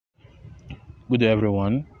Good day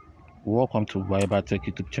everyone, welcome to Viber Tech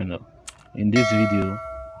YouTube channel. In this video,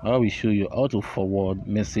 I will show you how to forward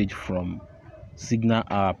message from Signal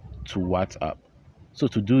app to WhatsApp. So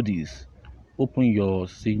to do this, open your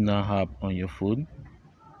Signal app on your phone.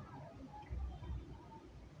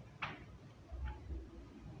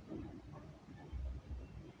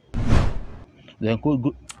 Then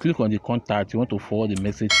click on the contact you want to forward the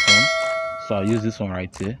message from. So I'll use this one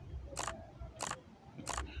right here.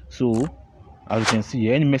 So as you can see,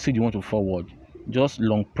 any message you want to forward, just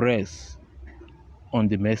long press on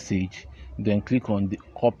the message, then click on the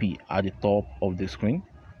copy at the top of the screen.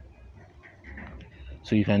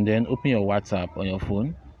 So you can then open your WhatsApp on your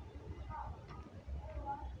phone.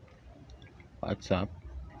 WhatsApp.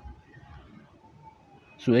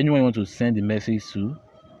 So anyone you want to send the message to,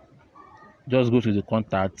 just go to the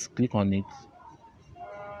contacts, click on it,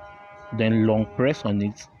 then long press on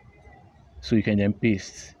it, so you can then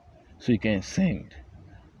paste, so you can send.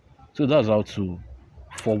 So that's how to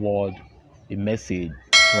forward a message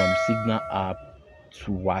from Signal app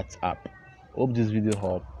to WhatsApp. Hope this video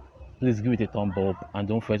helped. Please give it a thumb up and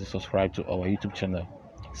don't forget to subscribe to our YouTube channel.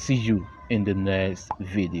 See you in the next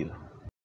video.